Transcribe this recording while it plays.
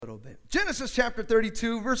bit. Genesis chapter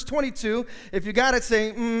 32, verse 22. If you got it,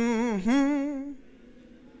 say, mm-hmm.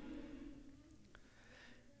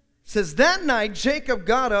 Says, that night Jacob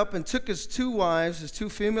got up and took his 2 wives, his 2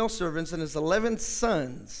 female servants, and his 11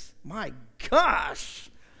 sons. My gosh.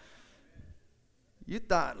 You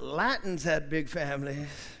thought Latins had big families.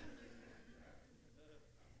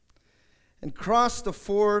 And crossed the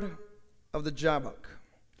ford of the Jabbok.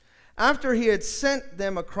 After he had sent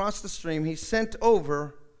them across the stream, he sent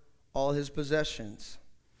over all his possessions.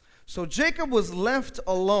 So Jacob was left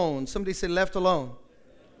alone. Somebody say left alone.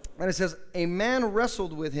 And it says, a man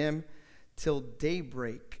wrestled with him till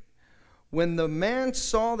daybreak. When the man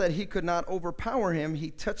saw that he could not overpower him,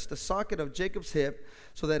 he touched the socket of Jacob's hip,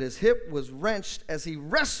 so that his hip was wrenched as he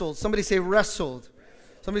wrestled. Somebody say wrestled.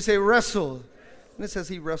 Somebody say wrestled. And it says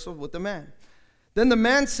he wrestled with the man. Then the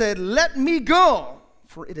man said, let me go,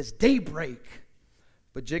 for it is daybreak.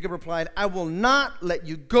 But Jacob replied, I will not let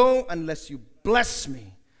you go unless you bless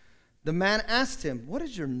me. The man asked him, what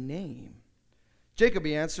is your name? Jacob,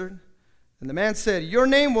 he answered. And the man said, your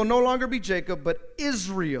name will no longer be Jacob, but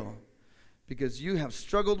Israel, because you have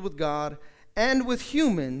struggled with God and with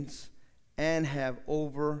humans and have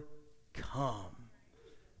overcome.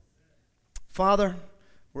 Father,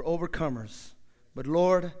 we're overcomers, but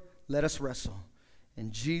Lord, let us wrestle.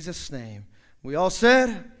 In Jesus' name. We all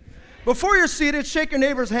said? Before you're seated, shake your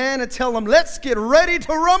neighbor's hand and tell them, let's get ready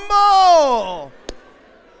to rumble.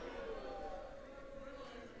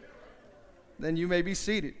 Then you may be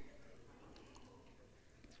seated.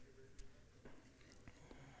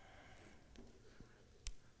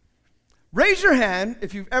 Raise your hand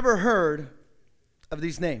if you've ever heard of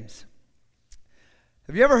these names.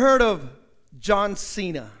 Have you ever heard of John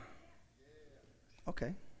Cena?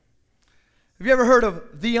 Okay. Have you ever heard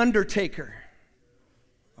of The Undertaker?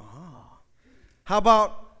 How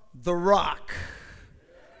about The Rock?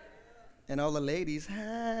 And all the ladies,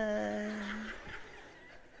 hi.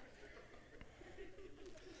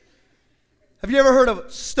 Have you ever heard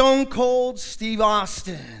of Stone Cold Steve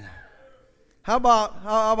Austin? How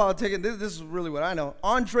about taking, this is really what I know,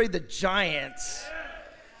 Andre the Giant?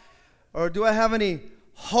 Or do I have any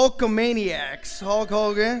Hulkamaniacs? Hulk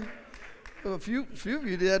Hogan? A few of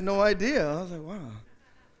you had no idea. I was like, wow.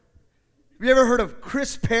 Have you ever heard of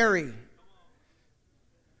Chris Perry?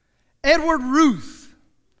 Edward Ruth?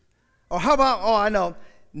 Or how about, I know,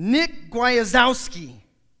 Nick Gwiazdowski?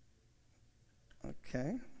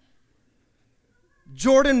 Okay.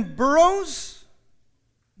 Jordan Burroughs?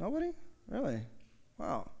 Nobody? Really?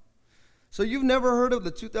 Wow. So you've never heard of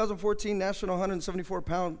the 2014 national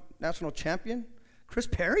 174-pound national champion, Chris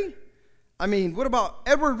Perry? I mean, what about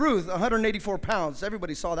Edward Ruth, 184 pounds?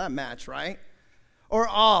 Everybody saw that match, right? Or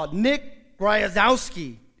Nick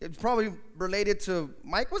Gwiazdowski. It's probably related to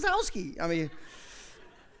Mike Wazowski. I mean,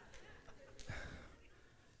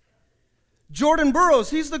 Jordan Burroughs,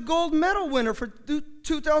 he's the gold medal winner for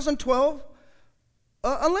 2012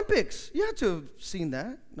 Olympics. You had to have seen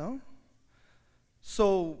that, no?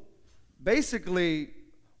 So basically,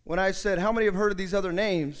 when I said, how many have heard of these other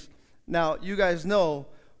names? Now, you guys know,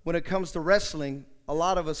 when it comes to wrestling, a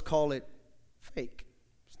lot of us call it fake.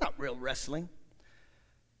 It's not real wrestling.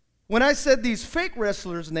 When I said these fake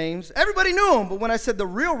wrestlers' names, everybody knew them, but when I said the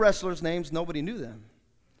real wrestlers' names, nobody knew them.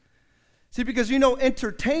 See, because you know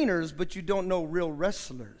entertainers, but you don't know real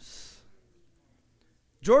wrestlers.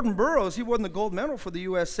 Jordan Burroughs, he won the gold medal for the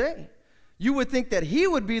USA. You would think that he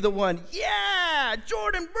would be the one, yeah,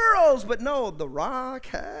 Jordan Burroughs, but no, The Rock,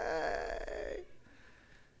 hey.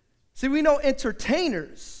 See, we know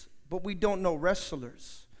entertainers, but we don't know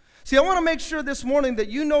wrestlers. See, I want to make sure this morning that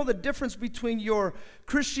you know the difference between your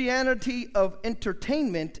Christianity of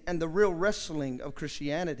entertainment and the real wrestling of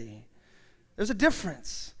Christianity. There's a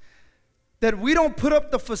difference. That we don't put up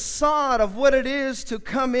the facade of what it is to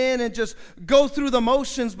come in and just go through the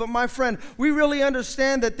motions. But my friend, we really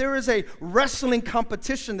understand that there is a wrestling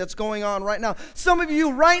competition that's going on right now. Some of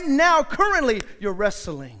you right now, currently, you're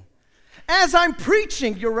wrestling. As I'm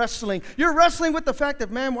preaching, you're wrestling. You're wrestling with the fact that,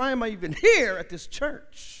 man, why am I even here at this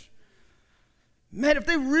church? Man, if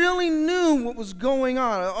they really knew what was going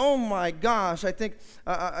on, oh my gosh, I think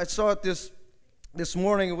I saw it this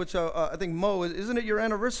morning, which I think Mo, isn't it your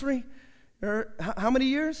anniversary? How many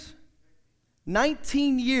years?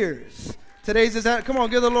 19 years. Today's is that. Come on,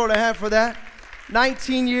 give the Lord a hand for that.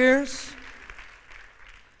 19 years.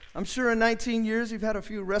 I'm sure in 19 years you've had a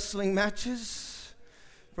few wrestling matches.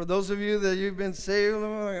 For those of you that you've been saved,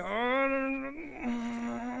 like,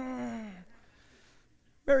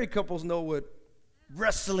 married couples know what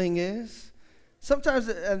wrestling is. Sometimes,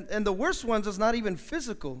 and the worst ones is not even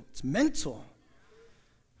physical, it's mental.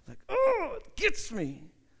 Like, oh, it gets me.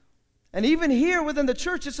 And even here within the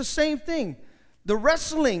church, it's the same thing. The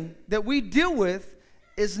wrestling that we deal with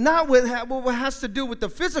is not what has to do with the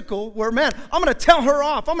physical, where, man, I'm going to tell her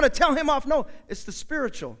off. I'm going to tell him off. No, it's the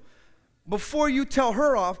spiritual. Before you tell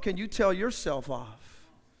her off, can you tell yourself off?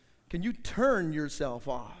 Can you turn yourself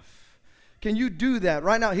off? Can you do that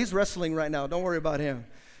right now? He's wrestling right now. Don't worry about him.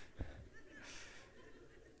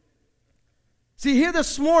 See, here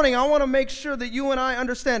this morning, I want to make sure that you and I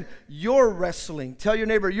understand you're wrestling. Tell your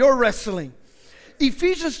neighbor, you're wrestling.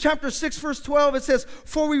 Ephesians chapter 6, verse 12, it says,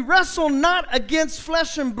 for we wrestle not against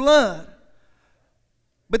flesh and blood.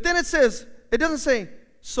 But then it says, it doesn't say,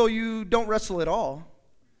 so you don't wrestle at all.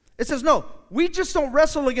 It says, no, we just don't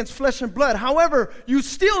wrestle against flesh and blood. However, you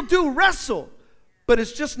still do wrestle, but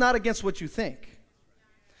it's just not against what you think.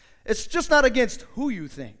 It's just not against who you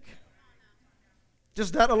think.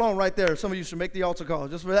 Just that alone right there. Some of you should make the altar call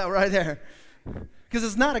just for that right there. Because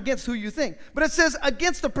it's not against who you think. But it says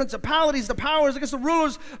against the principalities, the powers, against the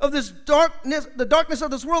rulers of this darkness, the darkness of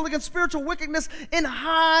this world, against spiritual wickedness in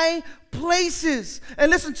high places. And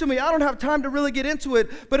listen to me, I don't have time to really get into it.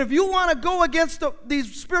 But if you want to go against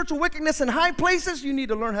these spiritual wickedness in high places, you need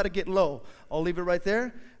to learn how to get low. I'll leave it right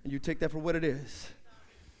there, and you take that for what it is.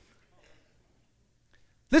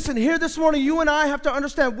 Listen, here this morning, you and I have to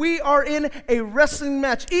understand we are in a wrestling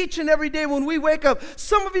match each and every day when we wake up.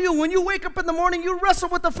 Some of you, when you wake up in the morning, you wrestle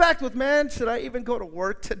with the fact with, man, should I even go to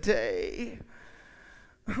work today?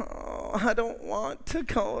 Oh, I don't want to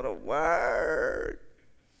go to work.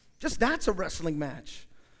 Just that's a wrestling match.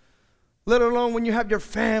 Let alone when you have your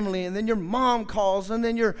family, and then your mom calls, and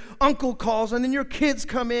then your uncle calls, and then your kids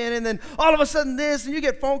come in, and then all of a sudden this, and you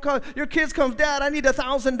get phone calls. Your kids come, Dad, I need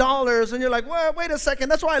 $1,000. And you're like, well, wait a second.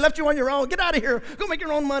 That's why I left you on your own. Get out of here. Go make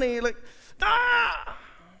your own money. Like,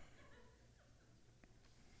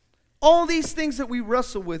 all these things that we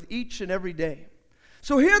wrestle with each and every day.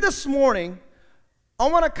 So here this morning, I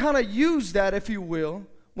want to kind of use that, if you will,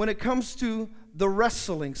 when it comes to the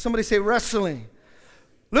wrestling. Somebody say wrestling.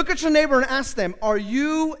 Look at your neighbor and ask them, are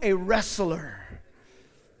you a wrestler?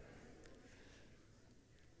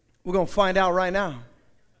 We're going to find out right now.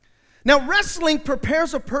 Now, wrestling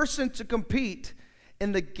prepares a person to compete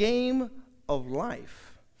in the game of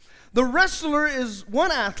life. The wrestler is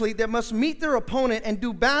one athlete that must meet their opponent and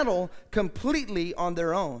do battle completely on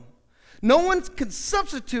their own. No one can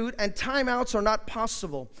substitute, and timeouts are not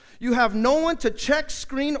possible. You have no one to check,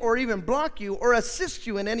 screen, or even block you or assist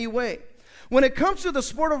you in any way. When it comes to the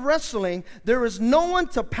sport of wrestling, there is no one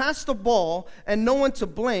to pass the ball and no one to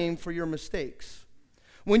blame for your mistakes.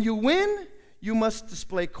 When you win, you must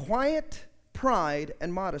display quiet pride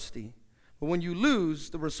and modesty. But when you lose,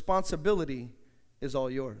 the responsibility is all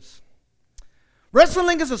yours.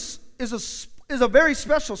 Wrestling is a very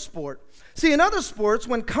special sport. See, in other sports,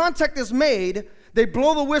 when contact is made, they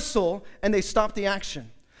blow the whistle and they stop the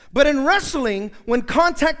action. But in wrestling, when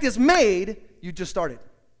contact is made, you just started.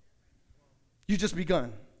 You just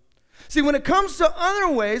begun. See, when it comes to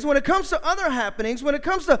other ways, when it comes to other happenings, when it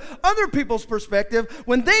comes to other people's perspective,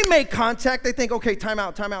 when they make contact, they think, okay, time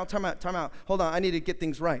out. Hold on, I need to get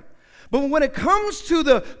things right. But when it comes to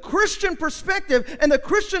the Christian perspective and the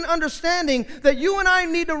Christian understanding that you and I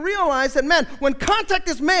need to realize that, man, when contact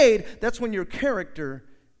is made, that's when your character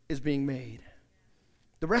is being made.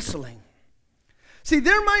 The wrestling. See,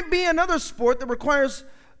 there might be another sport that requires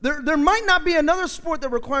There might not be another sport that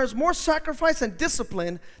requires more sacrifice and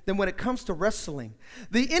discipline than when it comes to wrestling.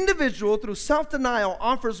 The individual, through self-denial,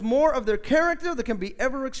 offers more of their character than can be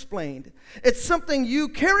ever explained. It's something you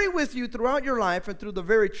carry with you throughout your life and through the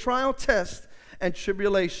very trial, test, and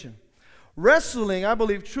tribulation. Wrestling, I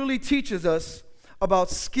believe, truly teaches us about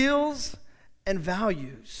skills and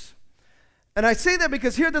values. And I say that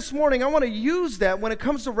because here this morning, I want to use that when it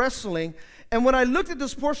comes to wrestling. And when I looked at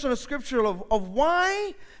this portion of scripture of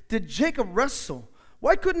why did Jacob wrestle?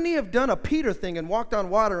 Why couldn't he have done a Peter thing and walked on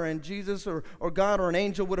water and Jesus or God or an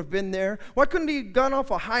angel would have been there? Why couldn't he have gone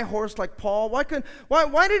off a high horse like Paul? Why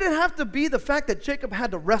did it have to be the fact that Jacob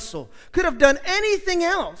had to wrestle? Could have done anything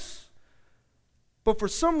else. But for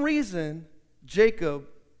some reason, Jacob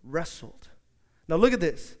wrestled. Now look at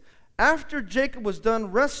this. After Jacob was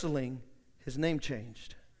done wrestling, his name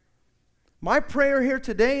changed. My prayer here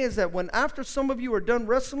today is that when after some of you are done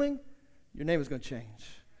wrestling, your name is going to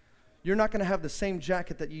change. You're not going to have the same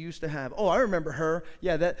jacket that you used to have. Oh, I remember her.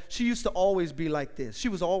 Yeah, she used to always be like this. She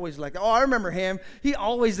was always like that. Oh, I remember him. He'll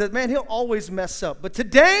always mess up. But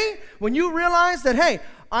today, when you realize that, hey,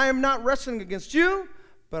 I am not wrestling against you,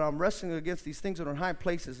 but I'm wrestling against these things that are in high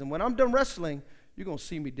places. And when I'm done wrestling, you're going to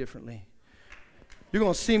see me differently. You're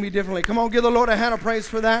going to see me differently. Come on, give the Lord a hand of praise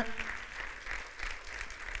for that.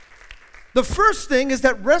 The first thing is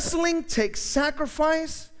that wrestling takes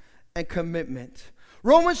sacrifice and commitment.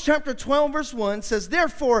 Romans chapter 12, verse 1 says,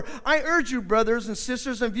 "Therefore, I urge you, brothers and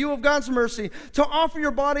sisters, in view of God's mercy, to offer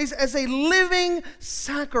your bodies as a living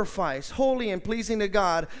sacrifice, holy and pleasing to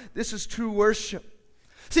God. This is true worship."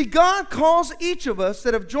 See, God calls each of us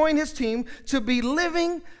that have joined his team to be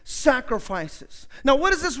living sacrifices. Now,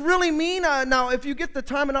 what does this really mean? Now, if you get the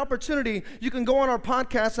time and opportunity, you can go on our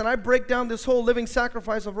podcast, and I break down this whole living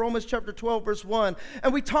sacrifice of Romans chapter 12, verse 1,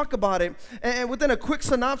 and we talk about it. And within a quick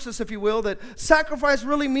synopsis, if you will, that sacrifice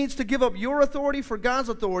really means to give up your authority for God's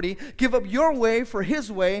authority, give up your way for his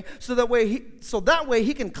way, so that way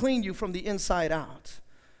he can clean you from the inside out.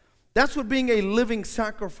 That's what being a living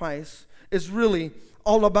sacrifice is really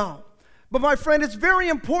all about. But my friend, it's very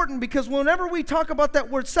important, because whenever we talk about that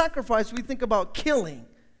word sacrifice, we think about killing.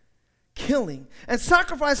 And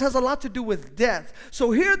sacrifice has a lot to do with death. So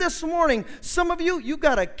here this morning, some of you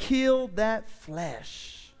got to kill that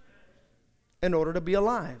flesh in order to be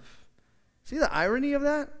alive. See the irony of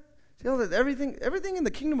that? See how that everything in the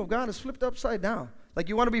kingdom of God is flipped upside down. Like,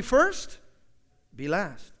 you want to be first? Be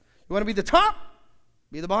last. You want to be the top?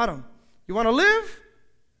 Be the bottom. You want to live?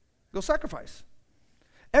 Go sacrifice.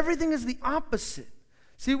 Everything is the opposite.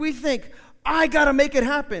 See, we think, I got to make it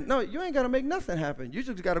happen. No, you ain't got to make nothing happen. You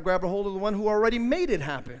just got to grab a hold of the one who already made it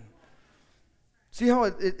happen. See how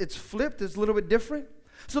it's flipped? It's a little bit different.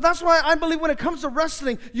 So that's why I believe when it comes to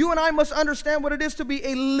wrestling, you and I must understand what it is to be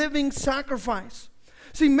a living sacrifice.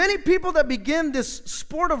 See, many people that begin this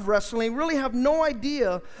sport of wrestling really have no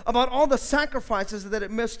idea about all the sacrifices that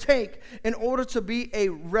it must take in order to be a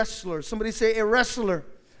wrestler. Somebody say a wrestler.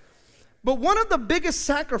 But one of the biggest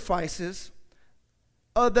sacrifices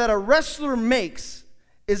that a wrestler makes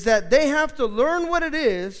is that they have to learn what it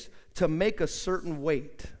is to make a certain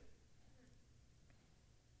weight.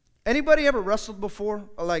 Anybody ever wrestled before,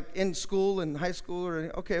 like in school, in high school,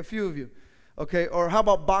 or okay, a few of you, okay? Or how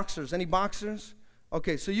about boxers? Any boxers?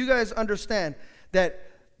 Okay, so you guys understand that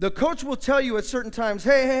the coach will tell you at certain times,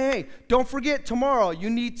 hey, don't forget tomorrow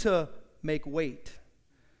you need to make weight.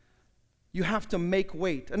 You have to make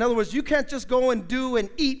weight. In other words, you can't just go and do and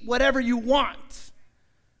eat whatever you want.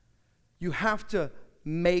 You have to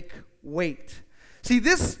make weight. See,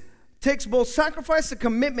 this takes both sacrifice and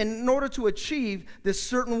commitment in order to achieve this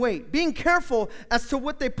certain weight. Being careful as to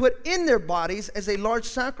what they put in their bodies as a large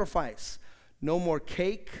sacrifice. No more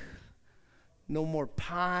cake, no more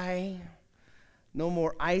pie, no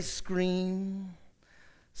more ice cream.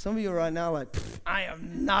 Some of you right now are like, I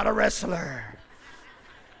am not a wrestler.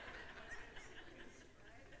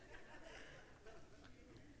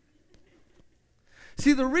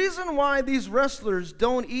 See, the reason why these wrestlers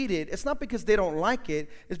don't eat it, it's not because they don't like it,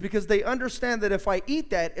 it's because they understand that if I eat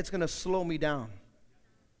that, it's going to slow me down.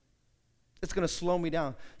 It's going to slow me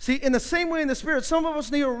down. See, in the same way in the spirit, some of us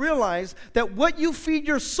need to realize that what you feed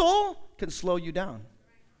your soul can slow you down.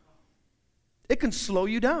 It can slow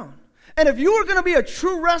you down. And if you are going to be a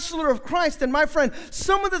true wrestler of Christ, then my friend,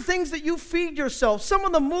 some of the things that you feed yourself, some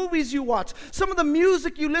of the movies you watch, some of the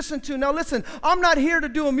music you listen to. Now listen, I'm not here to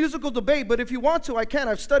do a musical debate, but if you want to, I can.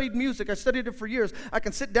 I've studied music. I studied it for years. I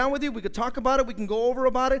can sit down with you. We could talk about it. We can go over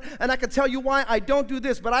about it. And I can tell you why I don't do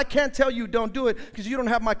this, but I can't tell you don't do it because you don't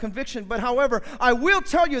have my conviction. But however, I will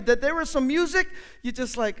tell you that there is some music, you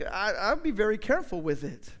just like, I'd be very careful with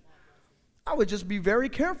it. I would just be very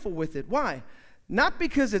careful with it. Why? Not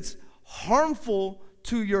because it's harmful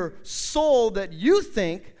to your soul that you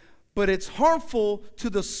think, but it's harmful to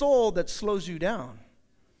the soul that slows you down.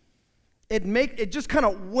 It just kind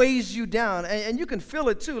of weighs you down, and you can feel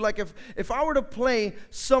it too. Like if I were to play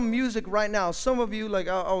some music right now, some of you, like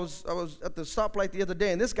I was at the stoplight the other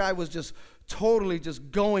day, and this guy was just totally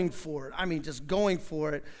just going for it. I mean, just going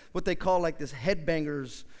for it. What they call like this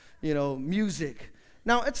headbangers, music.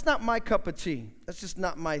 Now, it's not my cup of tea. That's just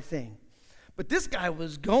not my thing. But this guy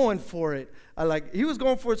was going for it. He was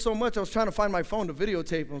going for it so much, I was trying to find my phone to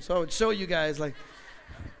videotape him so I would show you guys, like.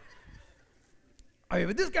 Okay,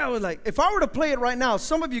 but this guy was like, if I were to play it right now,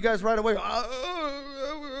 some of you guys right away,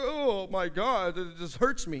 oh my God, it just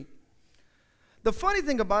hurts me. The funny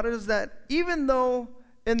thing about it is that even though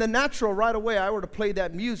in the natural right away I were to play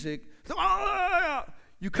that music,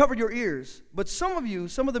 you cover your ears. But some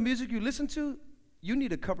of the music you listen to, you need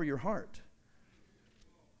to cover your heart.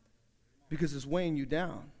 Because it's weighing you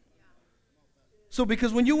down. So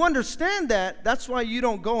because when you understand that, that's why you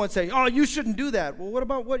don't go and say, oh, you shouldn't do that. Well, what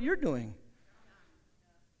about what you're doing?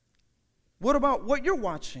 What about what you're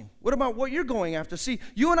watching? What about what you're going after? See,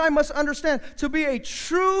 you and I must understand, to be a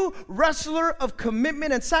true wrestler of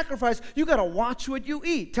commitment and sacrifice, you got to watch what you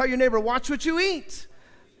eat. Tell your neighbor, watch what you eat.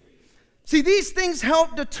 See, these things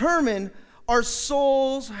help determine our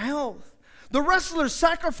soul's health. The wrestler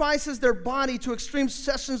sacrifices their body to extreme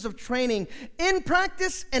sessions of training in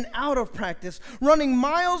practice and out of practice, running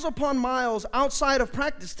miles upon miles outside of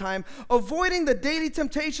practice time, avoiding the daily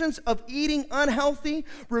temptations of eating unhealthy,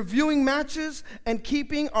 reviewing matches, and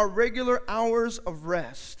keeping our regular hours of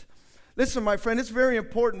rest. Listen, my friend, it's very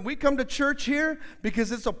important. We come to church here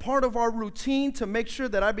because it's a part of our routine to make sure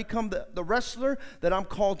that I become the wrestler that I'm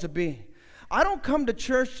called to be. I don't come to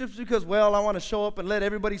church just because, well, I want to show up and let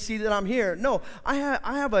everybody see that I'm here. No, I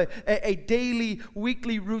have a daily,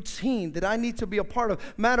 weekly routine that I need to be a part of.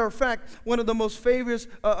 Matter of fact, one of the most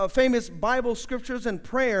famous Bible scriptures and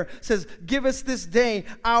prayer says, give us this day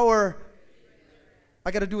our...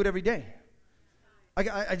 I got to do it every day.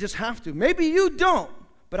 I just have to. Maybe you don't,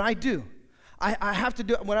 but I do. I have to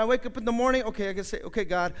do it. When I wake up in the morning, okay, I can say, okay,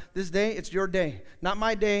 God, this day, it's your day. Not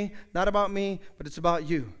my day, not about me, but it's about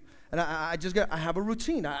you. And I have a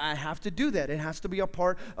routine. I have to do that. It has to be a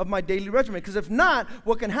part of my daily regimen. Because if not,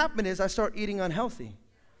 what can happen is I start eating unhealthy.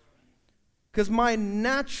 Because my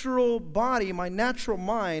natural body, my natural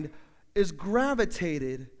mind is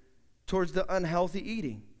gravitated towards the unhealthy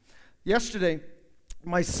eating. Yesterday,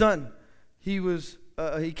 my son, he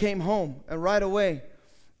came home, and right away,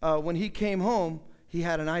 when he came home, he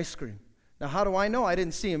had an ice cream. Now, how do I know? I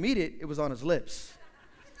didn't see him eat it. It was on his lips.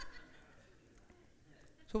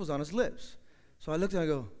 So it was on his lips. So I looked and I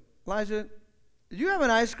go, Elijah, did you have an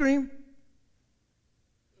ice cream?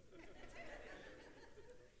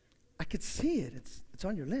 I could see it. It's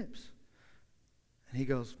on your lips. And he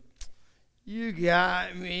goes, you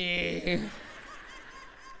got me.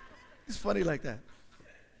 He's funny like that.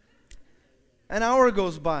 An hour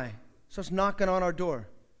goes by. Starts knocking on our door.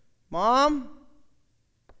 Mom?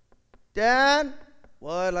 Dad?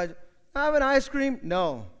 What, Elijah? I have an ice cream?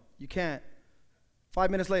 No, you can't. 5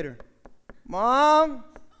 minutes later, Mom,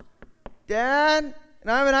 Dad, and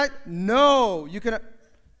I have an ice. No, you cannot.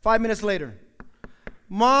 5 minutes later,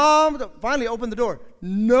 Mom, finally opened the door.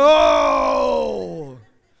 No.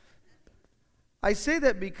 I say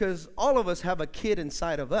that because all of us have a kid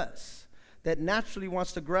inside of us that naturally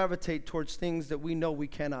wants to gravitate towards things that we know we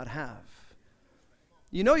cannot have.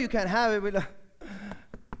 You know you can't have it, but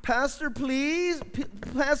Pastor, please,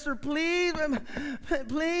 Pastor, please,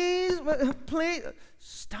 please.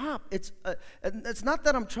 Stop. It's not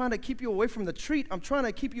that I'm trying to keep you away from the treat. I'm trying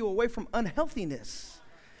to keep you away from unhealthiness.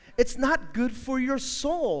 It's not good for your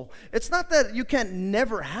soul. It's not that you can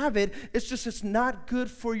never have it. It's just it's not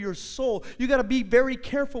good for your soul. You got to be very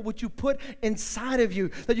careful what you put inside of you.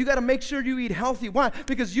 That you got to make sure you eat healthy. Why?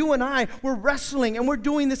 Because you and I, we're wrestling and we're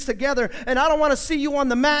doing this together. And I don't want to see you on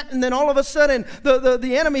the mat and then all of a sudden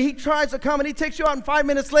the enemy, he tries to come and he takes you out and 5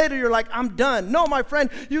 minutes later you're like, I'm done. No, my friend,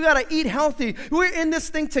 you got to eat healthy. We're in this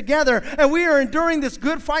thing together and we are enduring this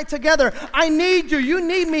good fight together. I need you. You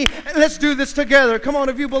need me. Let's do this together. Come on,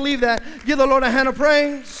 if you believe that, give the Lord a hand of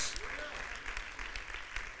praise.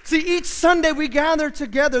 See, each Sunday we gather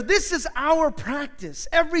together. This is our practice.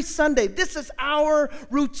 Every Sunday, this is our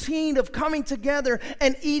routine of coming together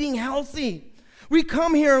and eating healthy. We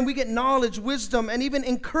come here and we get knowledge, wisdom, and even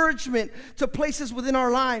encouragement to places within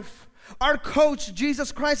our life. Our coach,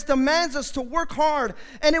 Jesus Christ, demands us to work hard,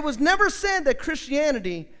 and it was never said that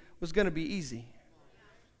Christianity was going to be easy.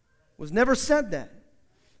 It was never said that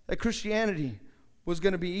Christianity was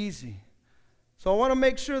going to be easy. So I want to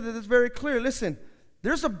make sure that it's very clear. Listen,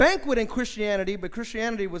 there's a banquet in Christianity, but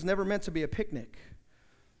Christianity was never meant to be a picnic.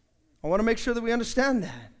 I want to make sure that we understand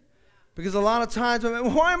that. Because a lot of times,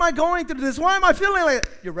 why am I going through this? Why am I feeling like it?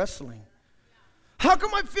 You're wrestling. How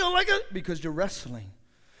come I feel like it? Because you're wrestling.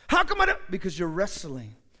 How come I don't? Because you're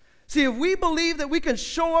wrestling. See, if we believe that we can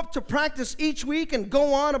show up to practice each week and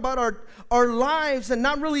go on about our lives and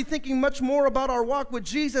not really thinking much more about our walk with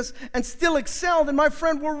Jesus and still excel, then my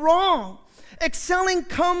friend, we're wrong. Excelling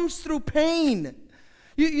comes through pain.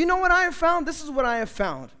 You know what I have found? This is what I have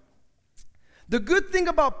found. The good thing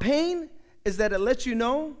about pain is that it lets you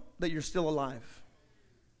know that you're still alive.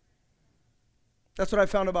 That's what I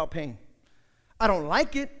found about pain. I don't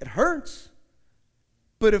like it. It hurts.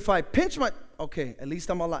 But if I pinch okay, at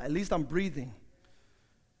least I'm alive. At least I'm breathing.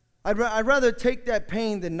 I'd rather take that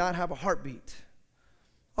pain than not have a heartbeat.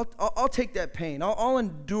 I'll take that pain. I'll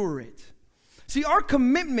endure it. See, our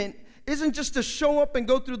commitment isn't just to show up and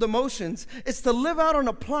go through the motions. It's to live out and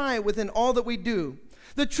apply within all that we do.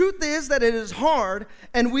 The truth is that it is hard,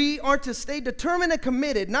 and we are to stay determined and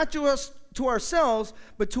committed, not just to ourselves,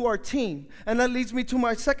 but to our team. And that leads me to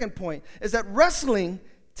my second point, is that wrestling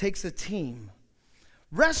takes a team.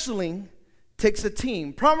 Wrestling takes a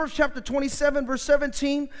team. Proverbs chapter 27, verse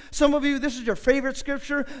 17. Some of you, this is your favorite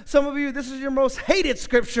scripture. Some of you, this is your most hated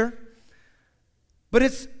scripture. But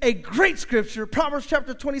it's a great scripture. Proverbs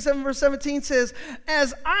chapter 27, verse 17 says,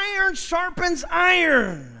 as iron sharpens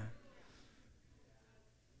iron.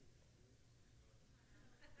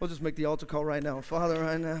 We'll just make the altar call right now. Father,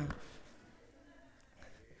 right now.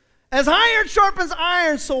 As iron sharpens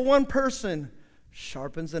iron, so one person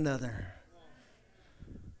sharpens another.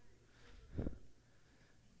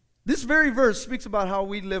 This very verse speaks about how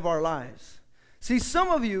we live our lives. See, some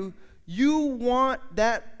of you, you want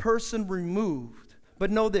that person removed. But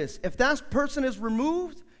know this, if that person is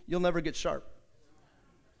removed, you'll never get sharp.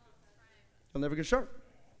 You'll never get sharp.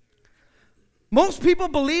 Most people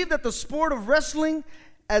believe that the sport of wrestling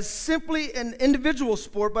as simply an individual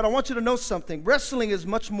sport, but I want you to know something. Wrestling is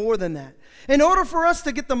much more than that. In order for us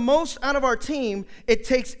to get the most out of our team, it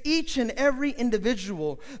takes each and every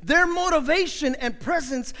individual. Their motivation and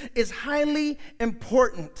presence is highly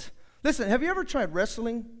important. Listen, have you ever tried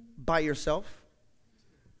wrestling by yourself?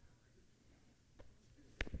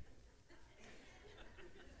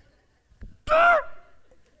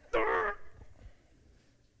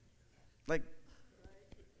 Like,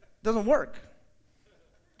 doesn't work.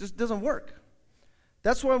 Just doesn't work.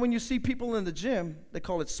 That's why when you see people in the gym, they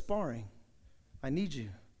call it sparring. I need you.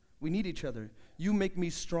 We need each other. You make me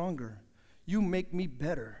stronger. You make me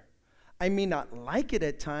better. I may not like it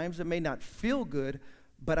at times. It may not feel good,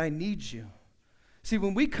 but I need you. See,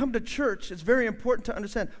 when we come to church, it's very important to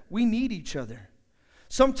understand we need each other.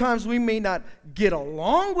 Sometimes we may not get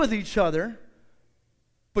along with each other,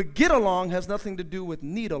 but get along has nothing to do with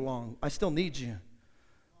need along. I still need you.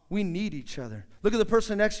 We need each other. Look at the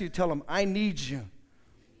person next to you. Tell them, I need you.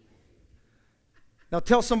 Now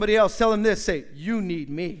tell somebody else. Tell them this. Say, you need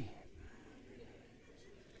me.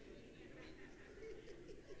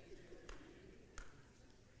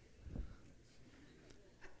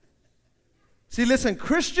 See, listen,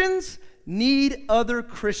 Christians need other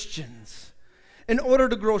Christians in order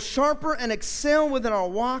to grow sharper and excel within our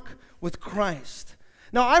walk with Christ.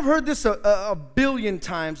 Now, I've heard this a billion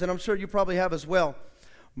times, and I'm sure you probably have as well.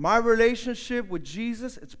 My relationship with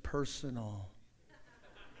Jesus, it's personal.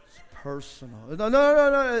 It's personal.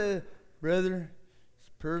 No. Brother,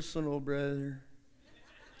 it's personal, brother.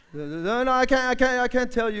 No, I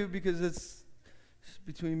can't tell you because it's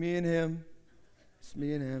between me and him. It's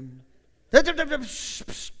me and him. I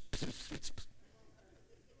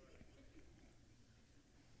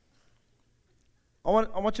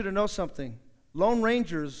want you to know something. Lone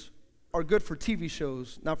Rangers are good for TV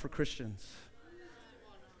shows, not for Christians.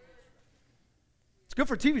 It's good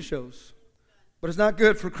for TV shows, but it's not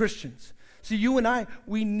good for Christians. See, you and I,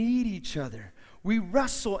 we need each other. We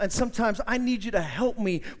wrestle, and sometimes I need you to help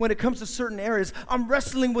me when it comes to certain areas. I'm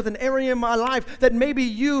wrestling with an area in my life that maybe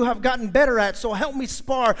you have gotten better at, so help me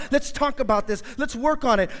spar. Let's talk about this. Let's work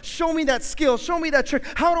on it. Show me that skill. Show me that trick.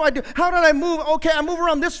 How do I do? How did I move? Okay, I move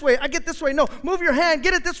around this way. I get this way. No, move your hand.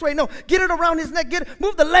 Get it this way. No, get it around his neck. Get it.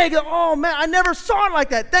 Move the leg. Oh, man, I never saw it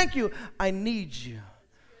like that. Thank you. I need you.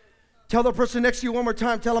 Tell the person next to you one more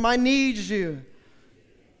time. Tell them, I need you.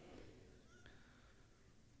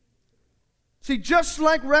 See, just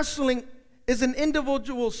like wrestling is an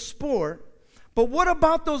individual sport, but what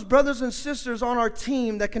about those brothers and sisters on our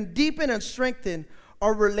team that can deepen and strengthen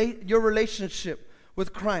your relationship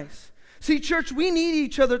with Christ? See, church, we need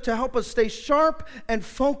each other to help us stay sharp and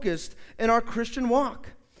focused in our Christian walk.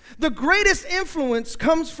 The greatest influence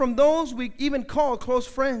comes from those we even call close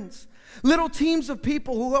friends. Little teams of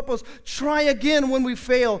people who help us try again when we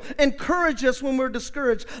fail, encourage us when we're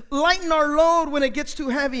discouraged, lighten our load when it gets too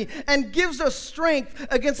heavy, and gives us strength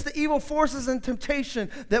against the evil forces and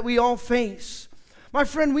temptation that we all face. My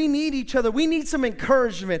friend, we need each other. We need some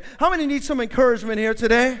encouragement. How many need some encouragement here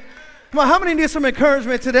today? Come on, how many need some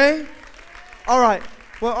encouragement today? All right.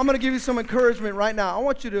 Well, I'm going to give you some encouragement right now. I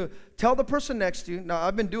want you to tell the person next to you. Now,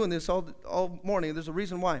 I've been doing this all morning. There's a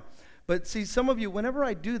reason why. But see, some of you, whenever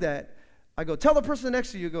I do that, I go, tell the person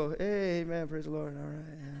next to you, go, hey, man, praise the Lord, all right.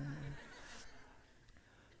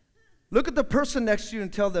 Look at the person next to you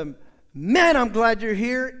and tell them, man, I'm glad you're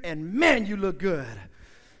here, and man, you look good.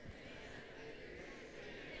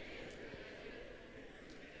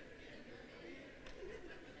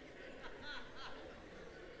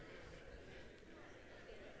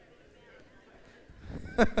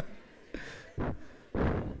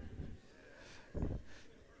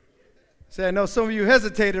 See, I know some of you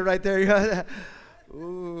hesitated right there.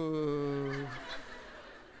 Ooh.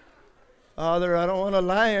 Father, I don't want to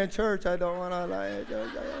lie in church. I don't want to lie in church.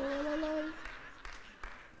 I don't want to lie.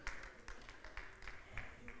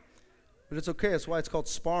 But it's okay. That's why it's called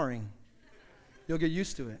sparring. You'll get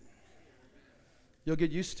used to it. You'll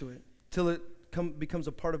get used to it till it becomes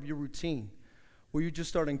a part of your routine, where you just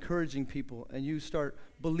start encouraging people and you start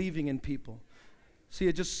believing in people. See,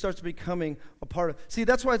 it just starts becoming a part of. See,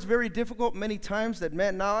 that's why it's very difficult many times that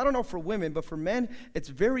men, now I don't know for women, but for men, it's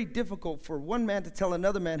very difficult for one man to tell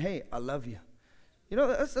another man, hey, I love you. You know,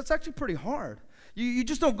 that's actually pretty hard. You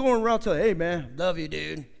just don't go around telling, hey, man, love you,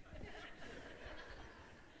 dude.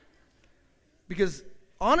 Because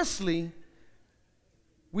honestly,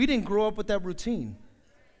 we didn't grow up with that routine.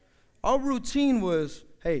 Our routine was,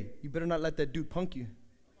 hey, you better not let that dude punk you.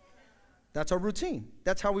 That's our routine.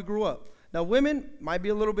 That's how we grew up. Now, women might be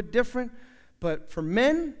a little bit different, but for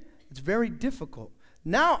men, it's very difficult.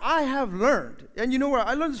 Now I have learned, and you know where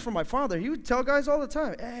I learned this from my father. He would tell guys all the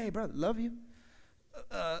time, hey, brother, love you.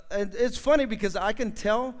 And it's funny because I can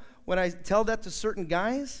tell when I tell that to certain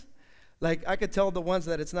guys, like I could tell the ones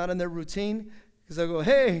that it's not in their routine, because I go,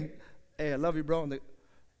 hey, I love you, bro. And they,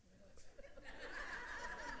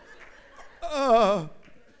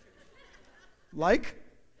 like?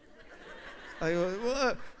 I go,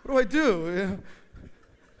 what do I do?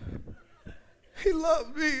 He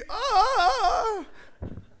loved me.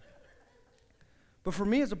 But for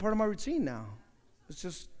me, it's a part of my routine now. It's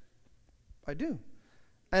just, I do.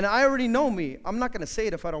 And I already know me. I'm not going to say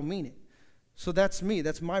it if I don't mean it. So that's me.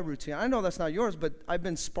 That's my routine. I know that's not yours, but I've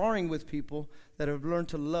been sparring with people that have learned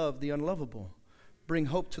to love the unlovable, bring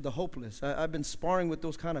hope to the hopeless. I've been sparring with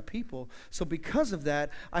those kind of people. So because of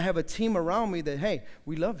that, I have a team around me that, hey,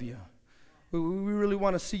 we love you. We really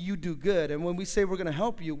want to see you do good. And when we say we're going to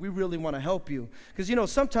help you, we really want to help you. Because, you know,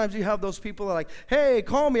 sometimes you have those people that are like, hey,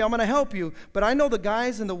 call me, I'm going to help you. But I know the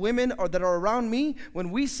guys and the women that are around me,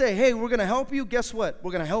 when we say, hey, we're going to help you, guess what?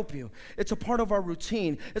 We're going to help you. It's a part of our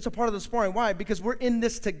routine. It's a part of the sparring. Why? Because we're in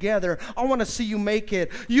this together. I want to see you make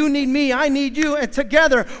it. You need me, I need you. And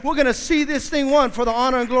together, we're going to see this thing won for the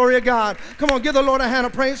honor and glory of God. Come on, give the Lord a hand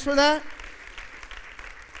of praise for that.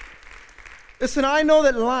 Listen, I know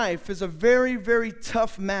that life is a very, very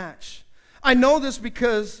tough match. I know this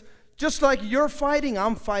because just like you're fighting,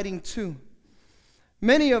 I'm fighting too.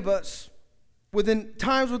 Many of us,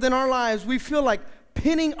 times within our lives, we feel like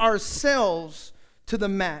pinning ourselves to the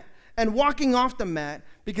mat and walking off the mat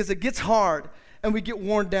because it gets hard and we get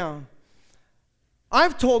worn down.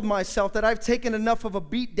 I've told myself that I've taken enough of a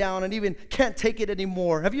beat down and even can't take it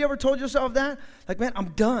anymore. Have you ever told yourself that? Like, man, I'm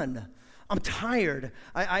done. I'm tired.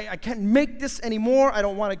 I can't make this anymore. I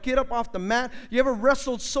don't want to get up off the mat. You ever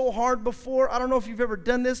wrestled so hard before? I don't know if you've ever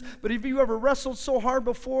done this, but have you ever wrestled so hard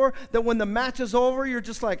before that when the match is over, you're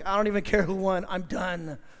just like, I don't even care who won. I'm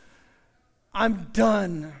done. I'm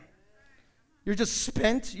done. You're just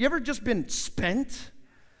spent. You ever just been spent?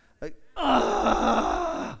 Like,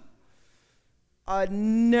 I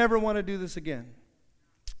never want to do this again.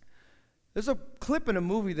 There's a clip in a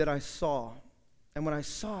movie that I saw. And when I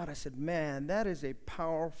saw it, I said, man, that is a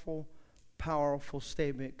powerful, powerful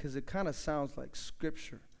statement because it kind of sounds like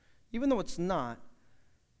Scripture. Even though it's not,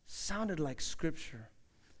 sounded like Scripture.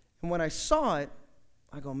 And when I saw it,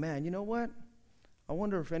 I go, man, you know what? I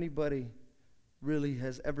wonder if anybody really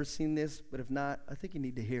has ever seen this, but if not, I think you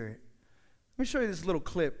need to hear it. Let me show you this little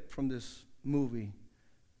clip from this movie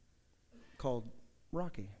called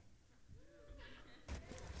Rocky.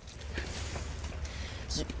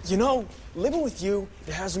 You know, living with you,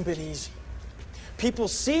 it hasn't been easy. People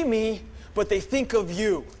see me, but they think of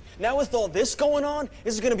you. Now with all this going on,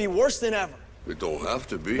 this is going to be worse than ever. It don't have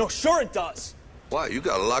to be. No, sure it does. Why? You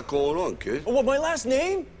got a lot going on, kid. Well, my last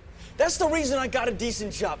name? That's the reason I got a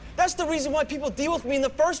decent job. That's the reason why people deal with me in the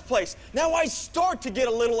first place. Now I start to get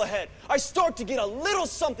a little ahead. I start to get a little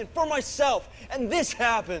something for myself, and this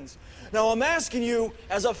happens. Now I'm asking you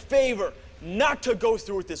as a favor, not to go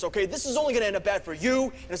through with this, okay? This is only gonna end up bad for you,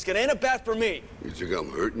 and it's gonna end up bad for me. You think I'm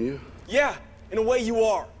hurting you? Yeah, in a way you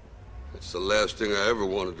are. That's the last thing I ever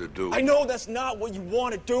wanted to do. I know that's not what you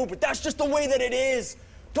want to do, but that's just the way that it is.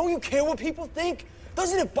 Don't you care what people think?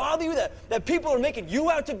 Doesn't it bother you that people are making you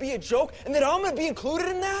out to be a joke, and that I'm gonna be included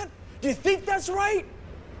in that? Do you think that's right?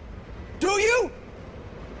 Do you?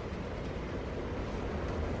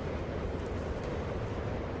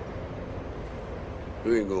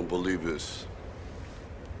 You ain't gonna believe this,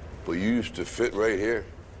 but you used to fit right here.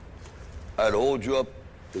 I'd hold you up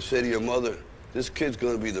and say to your mother, this kid's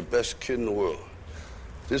gonna be the best kid in the world.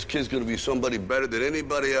 This kid's gonna be somebody better than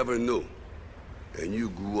anybody ever knew. And you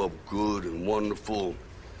grew up good and wonderful.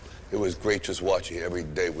 It was great just watching you every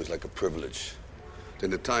day. It was like a privilege. Then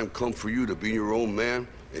the time come for you to be your own man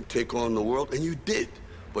and take on the world, and you did.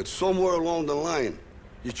 But somewhere along the line,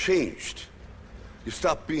 you changed. You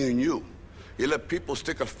stopped being you. You let people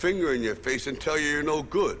stick a finger in your face and tell you you're no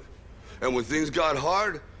good. And when things got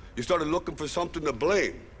hard, you started looking for something to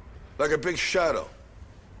blame, like a big shadow.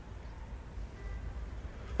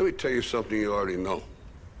 Let me tell you something you already know.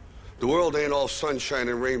 The world ain't all sunshine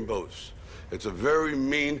and rainbows. It's a very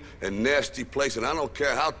mean and nasty place, and I don't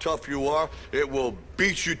care how tough you are, it will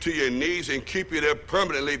beat you to your knees and keep you there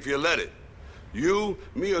permanently if you let it. You,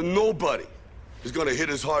 me, or nobody is gonna hit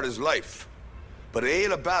as hard as life. But it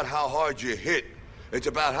ain't about how hard you hit. It's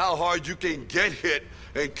about how hard you can get hit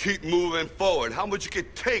and keep moving forward. How much you can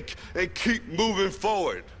take and keep moving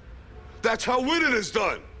forward. That's how winning is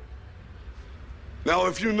done. Now,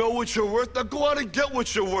 if you know what you're worth, now go out and get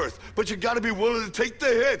what you're worth. But you gotta be willing to take the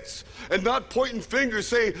hits and not pointing fingers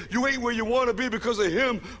saying you ain't where you wanna be because of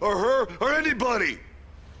him or her or anybody.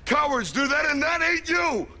 Cowards do that, and that ain't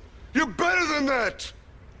you. You're better than that.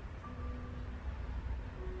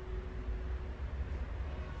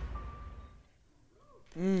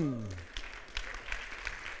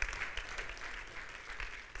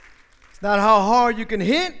 It's not how hard you can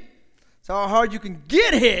hit, it's how hard you can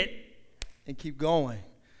get hit and keep going.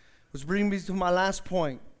 Which brings me to my last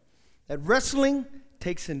point, that wrestling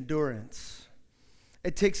takes endurance.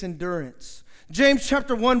 It takes endurance. James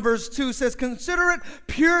chapter 1 verse 2 says, "Consider it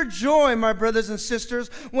pure joy, my brothers and sisters,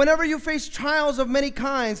 whenever you face trials of many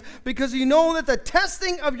kinds, because you know that the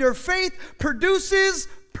testing of your faith produces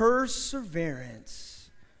perseverance."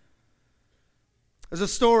 There's a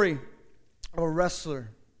story of a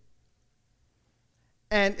wrestler.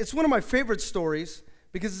 And it's one of my favorite stories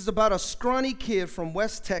because it's about a scrawny kid from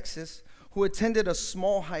West Texas who attended a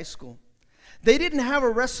small high school. They didn't have a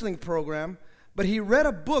wrestling program, but he read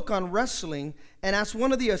a book on wrestling and asked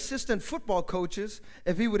one of the assistant football coaches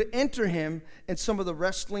if he would enter him in some of the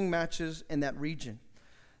wrestling matches in that region.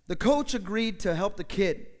 The coach agreed to help the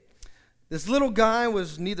kid. This little guy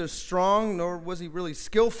was neither strong nor was he really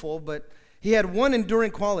skillful, but he had one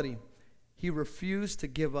enduring quality. He refused to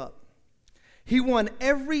give up. He won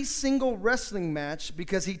every single wrestling match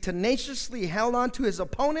because he tenaciously held on to his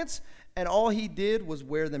opponents, and all he did was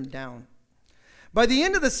wear them down. By the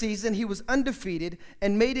end of the season, he was undefeated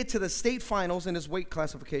and made it to the state finals in his weight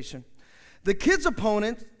classification. The kid's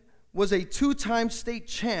opponent was a two-time state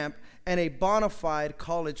champ and a bona fide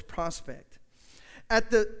college prospect.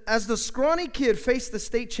 As the scrawny kid faced the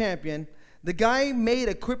state champion, the guy made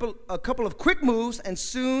a couple of quick moves and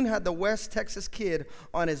soon had the West Texas kid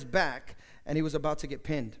on his back, and he was about to get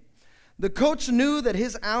pinned. The coach knew that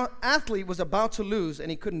his athlete was about to lose, and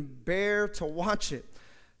he couldn't bear to watch it,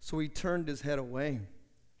 so he turned his head away.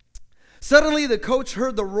 Suddenly, the coach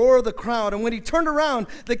heard the roar of the crowd, and when he turned around,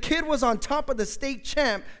 the kid was on top of the state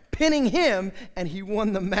champ, pinning him, and he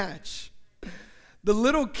won the match. The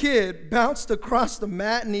little kid bounced across the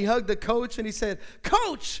mat, and he hugged the coach, and he said,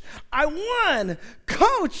 "Coach, I won!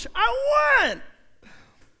 Coach, I won!"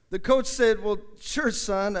 The coach said, "Well, sure,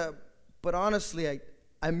 son, but honestly,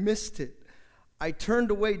 I missed it. I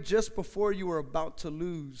turned away just before you were about to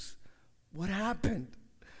lose. What happened?"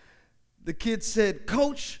 The kid said,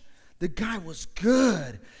 "Coach, the guy was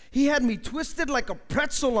good. He had me twisted like a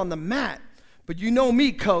pretzel on the mat. But you know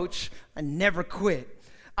me, Coach, I never quit.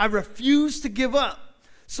 I refused to give up.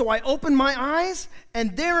 So I opened my eyes,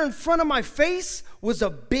 and there in front of my face was a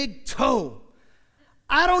big toe.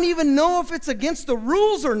 I don't even know if it's against the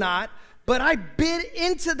rules or not, but I bit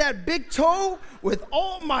into that big toe with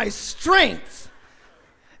all my strength.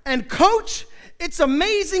 And Coach, it's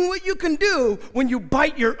amazing what you can do when you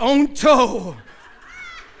bite your own toe."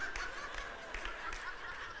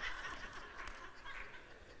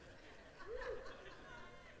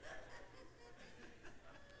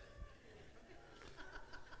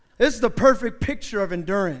 This is the perfect picture of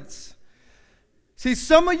endurance. See,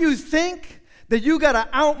 some of you think that you got to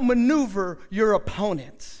outmaneuver your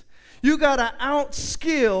opponent. You got to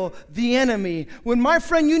outskill the enemy. When, my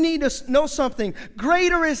friend, you need to know something.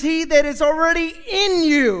 Greater is he that is already in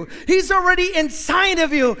you. He's already inside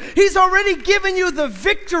of you. He's already given you the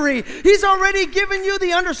victory. He's already given you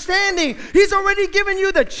the understanding. He's already given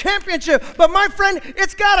you the championship. But, my friend,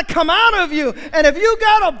 it's got to come out of you. And if you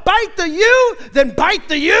got to bite the you, then bite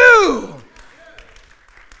the you.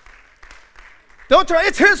 Don't try,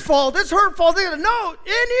 it's his fault, it's her fault. No,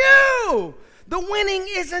 in you. The winning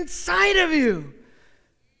is inside of you.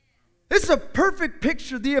 This is a perfect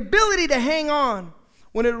picture, the ability to hang on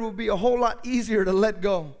when it will be a whole lot easier to let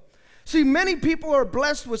go. See, many people are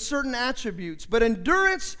blessed with certain attributes, but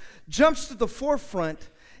endurance jumps to the forefront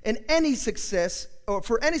in any success, or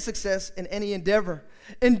for any success in any endeavor.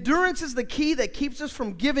 Endurance is the key that keeps us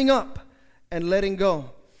from giving up and letting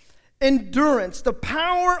go. Endurance, the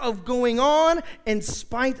power of going on in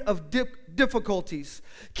spite of difficulty. difficulties.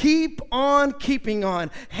 Keep on keeping on,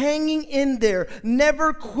 hanging in there,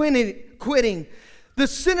 never quitting. The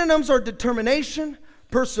synonyms are determination,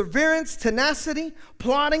 perseverance, tenacity,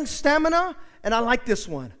 plodding, stamina, and I like this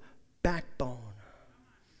one, backbone.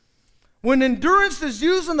 When endurance is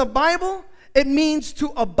used in the Bible, it means to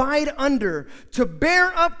abide under, to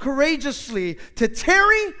bear up courageously, to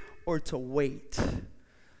tarry, or to wait.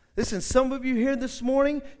 Listen, some of you here this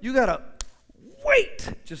morning, you got to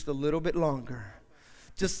wait just a little bit longer.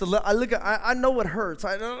 I know it hurts,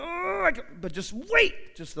 but just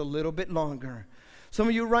wait just a little bit longer. Some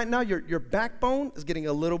of you right now, your backbone is getting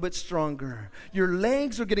a little bit stronger. Your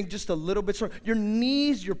legs are getting just a little bit stronger. Your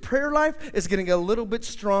knees, your prayer life is getting a little bit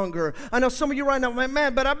stronger. I know some of you right now,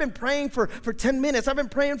 man, but I've been praying for 10 minutes. I've been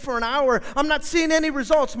praying for an hour. I'm not seeing any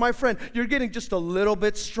results, my friend. You're getting just a little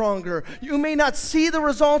bit stronger. You may not see the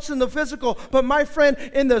results in the physical, but my friend,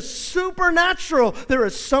 in the supernatural, there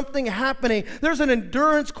is something happening. There's an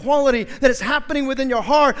endurance quality that is happening within your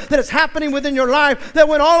heart, that is happening within your life, that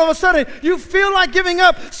when all of a sudden you feel like giving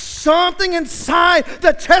up, something inside,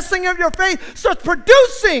 the testing of your faith starts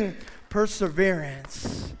producing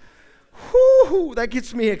perseverance. Whoo, that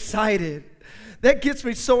gets me excited. That gets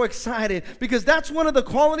me so excited because that's one of the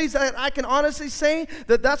qualities that I can honestly say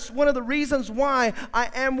that's one of the reasons why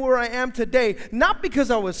I am where I am today. Not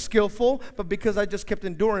because I was skillful, but because I just kept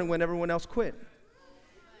enduring when everyone else quit.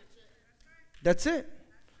 That's it.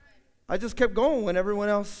 I just kept going when everyone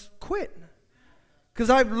else quit. Because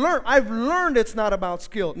I've learned it's not about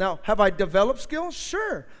skill. Now, have I developed skill?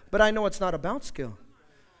 Sure. But I know it's not about skill.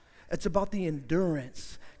 It's about the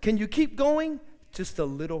endurance. Can you keep going just a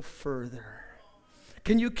little further?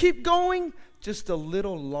 Can you keep going just a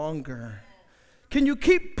little longer? Can you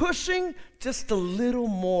keep pushing just a little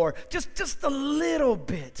more? Just a little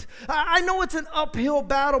bit. I know it's an uphill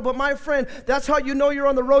battle, but my friend, that's how you know you're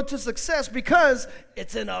on the road to success, because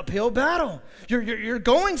it's an uphill battle. You're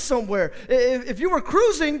going somewhere. If you were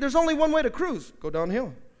cruising, there's only one way to cruise. Go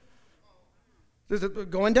downhill.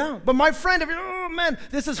 Going down. But my friend, if you're, oh man,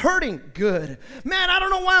 this is hurting. Good. Man, I don't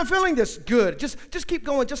know why I'm feeling this. Good. Just keep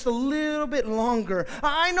going just a little bit longer.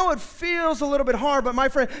 I know it feels a little bit hard, but my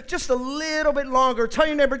friend, just a little bit longer. Tell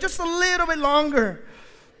your neighbor, just a little bit longer.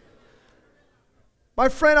 My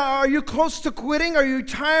friend, are you close to quitting? Are you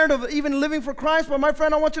tired of even living for Christ? But my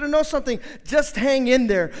friend, I want you to know something. Just hang in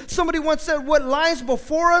there. Somebody once said, what lies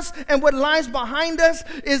before us and what lies behind us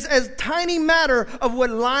is as tiny matter of what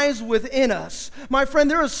lies within us. My friend,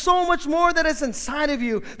 there is so much more that is inside of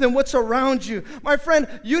you than what's around you. My friend,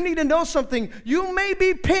 you need to know something. You may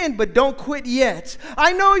be pinned, but don't quit yet.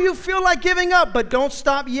 I know you feel like giving up, but don't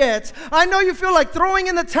stop yet. I know you feel like throwing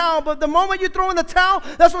in the towel, but the moment you throw in the towel,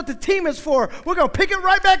 that's what the team is for. We're going to pick it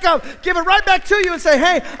right back up, give it right back to you and say,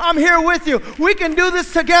 hey, I'm here with you. We can do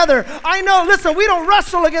this together. I know, listen, we don't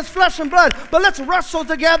wrestle against flesh and blood, but let's wrestle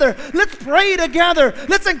together. Let's pray together.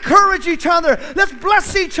 Let's encourage each other. Let's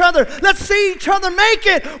bless each other. Let's see each other make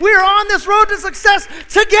it. We are on this road to success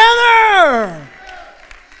together.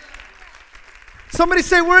 Somebody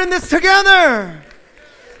say, we're in this together.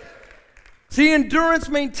 See, endurance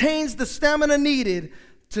maintains the stamina needed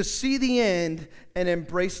to see the end and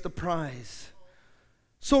embrace the prize.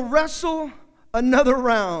 So wrestle another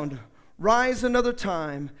round, rise another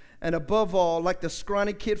time, and above all, like the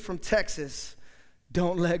scrawny kid from Texas,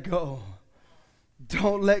 don't let go.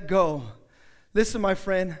 Don't let go. Listen, my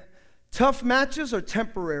friend, tough matches are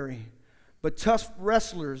temporary, but tough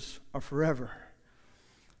wrestlers are forever.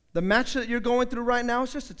 The match that you're going through right now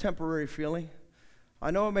is just a temporary feeling.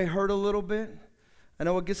 I know it may hurt a little bit. I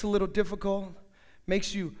know it gets a little difficult,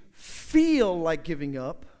 makes you feel like giving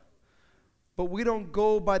up. But we don't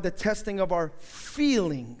go by the testing of our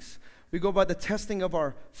feelings. We go by the testing of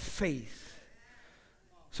our faith.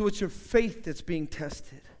 So it's your faith that's being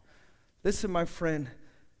tested. Listen, my friend,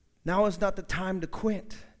 now is not the time to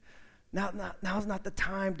quit. Now is not the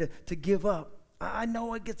time to give up. I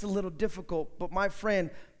know it gets a little difficult, but my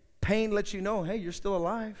friend, pain lets you know, hey, you're still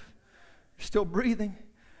alive. You're still breathing.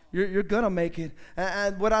 You're going to make it.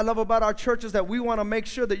 And what I love about our church is that we want to make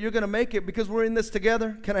sure that you're going to make it because we're in this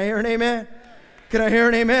together. Can I hear an amen? Can I hear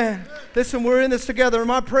an amen? Listen, we're in this together. And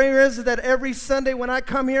my prayer is that every Sunday when I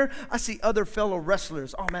come here, I see other fellow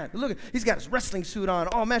wrestlers. Oh, man, look, he's got his wrestling suit on.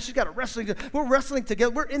 Oh, man, she's got a wrestling. We're wrestling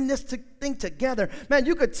together. We're in this thing together. Man,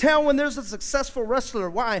 you could tell when there's a successful wrestler.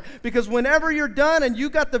 Why? Because whenever you're done and you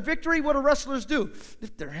got the victory, what do wrestlers do?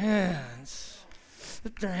 Lift their hands.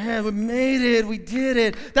 Lift our hands. We made it. We did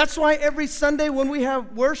it. That's why every Sunday when we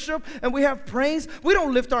have worship and we have praise, we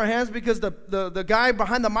don't lift our hands because the guy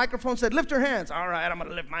behind the microphone said, lift your hands. All right, I'm going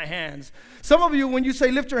to lift my hands. Some of you, when you say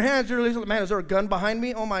lift your hands, you're like, man, is there a gun behind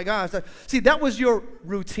me? Oh, my gosh. See, that was your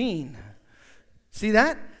routine. See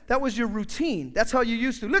that? That was your routine. That's how you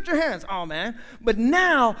used to. Lift your hands. Oh, man. But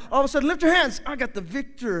now, all of a sudden, lift your hands. I got the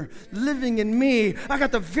victor living in me. I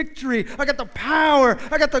got the victory. I got the power.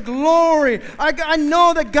 I got the glory. I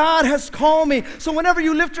know that God has called me. So whenever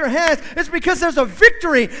you lift your hands, it's because there's a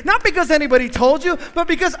victory. Not because anybody told you, but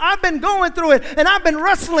because I've been going through it, and I've been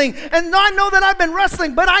wrestling. And I know that I've been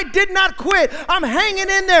wrestling, but I did not quit. I'm hanging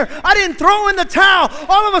in there. I didn't throw in the towel.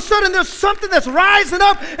 All of a sudden, there's something that's rising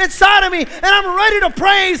up inside of me, and I'm ready to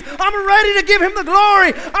praise. I'm ready to give him the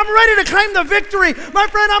glory. I'm ready to claim the victory. My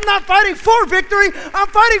friend, I'm not fighting for victory. I'm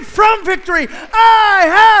fighting from victory. I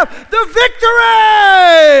have the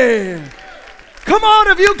victory. Come on,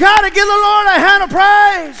 if you got to give the Lord a hand of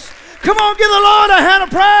praise. Come on, give the Lord a hand of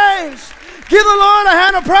praise. Give the Lord a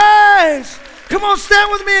hand of praise. Come on,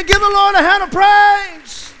 stand with me and give the Lord a hand of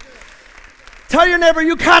praise. Tell your neighbor,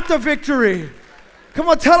 you got the victory. Come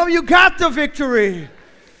on, tell him you got the victory.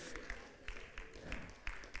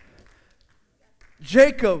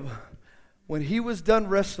 Jacob, when he was done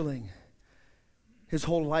wrestling, his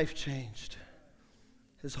whole life changed.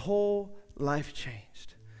 His whole life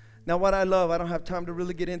changed. Now, what I love, I don't have time to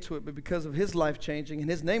really get into it, but because of his life changing and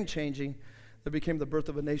his name changing, there became the birth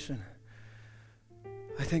of a nation.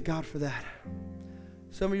 I thank God for that.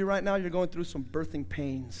 Some of you right now, you're going through some birthing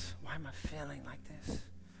pains. Why am I feeling like this?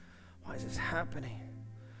 Why is this happening?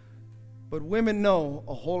 But women know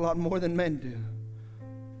a whole lot more than men do.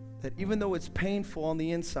 That even though it's painful on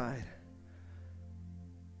the inside,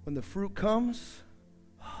 when the fruit comes,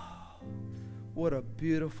 oh, what a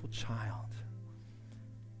beautiful child.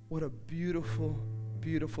 What a beautiful,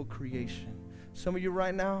 beautiful creation. Some of you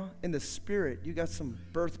right now, in the spirit, you got some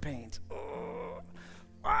birth pains. Oh,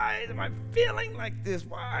 why am I feeling like this?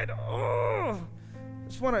 Why? I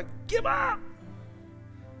just want to give up.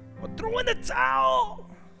 Or throw in the towel.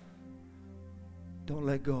 Don't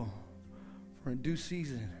let go. For in due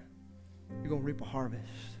season, you're going to reap a harvest.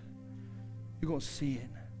 You're going to see it.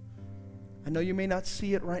 I know you may not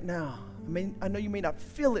see it right now. I know you may not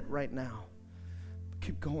feel it right now. But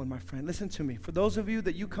keep going, my friend. Listen to me. For those of you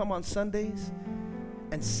that you come on Sundays,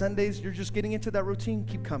 and Sundays you're just getting into that routine,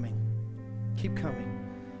 keep coming. Keep coming.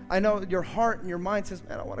 I know your heart and your mind says,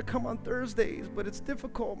 man, I want to come on Thursdays, but it's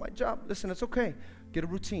difficult, my job. Listen, it's okay. Get a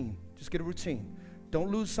routine. Just get a routine. Don't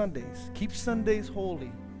lose Sundays. Keep Sundays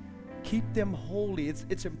holy. Keep them holy.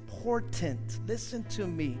 It's important. Listen to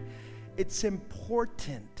me. It's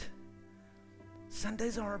important.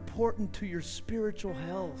 Sundays are important to your spiritual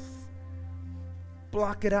health.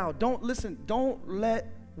 Block it out. Don't let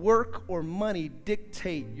work or money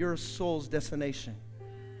dictate your soul's destination.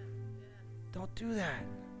 Don't do that.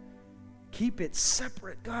 Keep it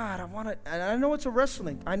separate. God, I want it. And I know it's a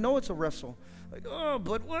wrestling. I know it's a wrestle. Like, oh,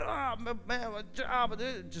 but what? Oh, man, my job.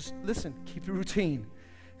 Just listen. Keep your routine.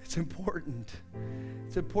 It's important.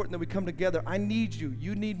 It's important that we come together. I need you.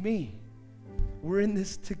 You need me. We're in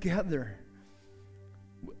this together.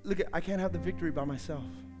 Look, I can't have the victory by myself.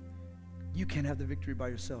 You can't have the victory by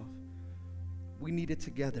yourself. We need it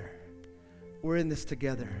together. We're in this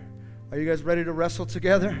together. Are you guys ready to wrestle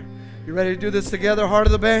together? You ready to do this together, Heart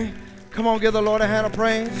of the Bay? Come on, give the Lord a hand of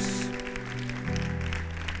praise.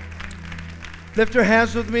 Lift your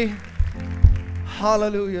hands with me.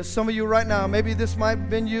 Hallelujah. Some of you right now, maybe this might have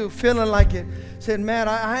been you feeling like it. Saying, man,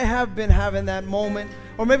 I have been having that moment.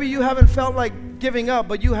 Or maybe you haven't felt like giving up,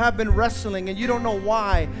 but you have been wrestling and you don't know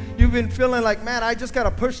why. You've been feeling like, man, I just got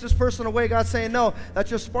to push this person away. God's saying, no, that's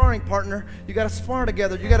your sparring partner. You got to spar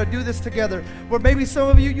together. You got to do this together. Or maybe some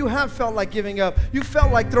of you have felt like giving up. You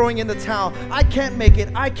felt like throwing in the towel. I can't make it.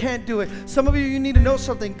 I can't do it. Some of you need to know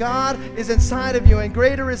something. God is inside of you, and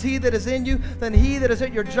greater is He that is in you than he that is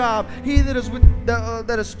at your job. He that is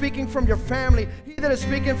that is speaking from your family. He that is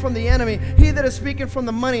speaking from the enemy. He that is speaking from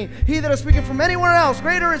the money. He that is speaking from anywhere else.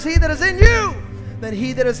 Greater is He that is in you than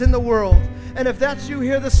he that is in the world. And if that's you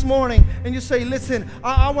here this morning and you say, listen,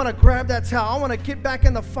 I want to grab that towel. I want to get back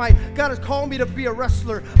in the fight. God has called me to be a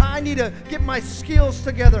wrestler. I need to get my skills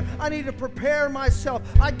together. I need to prepare myself.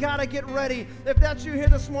 I got to get ready. If that's you here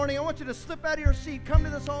this morning, I want you to slip out of your seat, come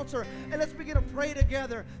to this altar, and let's begin to pray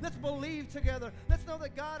together. Let's believe together. Let's know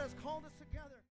that God has called us together.